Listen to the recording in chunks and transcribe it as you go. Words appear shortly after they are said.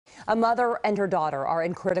A mother and her daughter are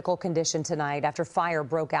in critical condition tonight after fire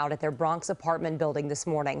broke out at their Bronx apartment building this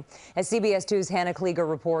morning. As CBS 2's Hannah Kliger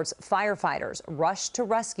reports, firefighters rushed to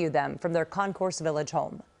rescue them from their Concourse Village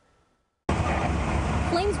home.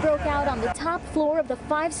 Flames broke out on the top floor of the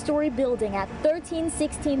 5-story building at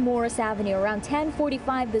 1316 Morris Avenue around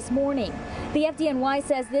 10:45 this morning. The FDNY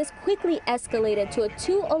says this quickly escalated to a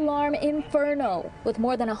 2-alarm inferno with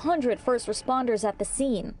more than 100 first responders at the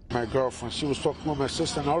scene. My girlfriend, she was talking with my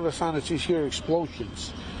sister, and all of a sudden she heard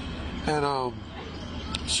explosions. And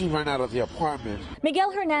she ran out of the apartment.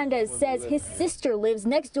 Miguel Hernandez says his sister lives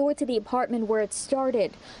next door to the apartment where it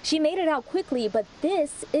started. She made it out quickly, but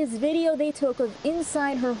this is video they took of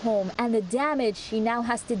inside her home and the damage she now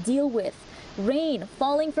has to deal with. Rain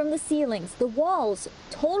falling from the ceilings, the walls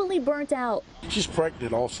totally burnt out. She's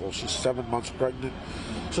pregnant also. She's 7 months pregnant.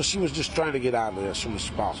 So she was just trying to get out of there as soon as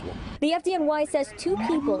possible. The FDNY says 2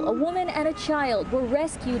 people, a woman and a child, were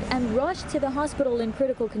rescued and rushed to the hospital in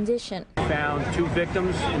critical condition. Found 2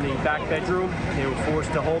 victims in the back bedroom. They were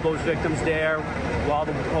forced to hold those victims there while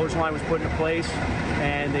the hose line was put into place,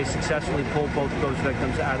 and they successfully pulled both of those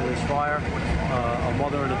victims out of this fire, a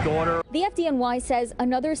mother and a daughter. The FDNY says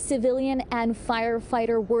another civilian and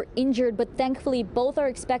firefighter were injured, but thankfully both are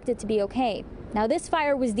expected to be okay. Now, this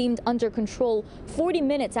fire was deemed under control 40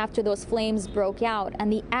 minutes after those flames broke out,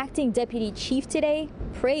 and the acting deputy chief today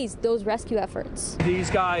praised those rescue efforts. These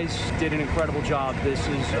guys did an incredible job. This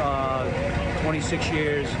is 26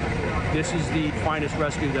 years. This is the finest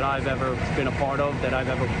rescue that I've ever been a part of, that I've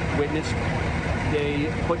ever witnessed. They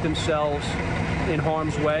put themselves in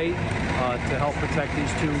harm's way to help protect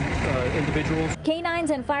these 2 individuals.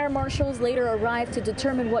 Canines and fire marshals later arrived to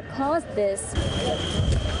determine what caused this,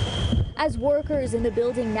 as workers in the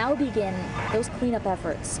building now begin those cleanup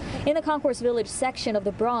efforts. In the Concourse Village section of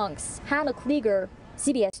the Bronx, Hannah Kliger,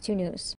 CBS 2 News.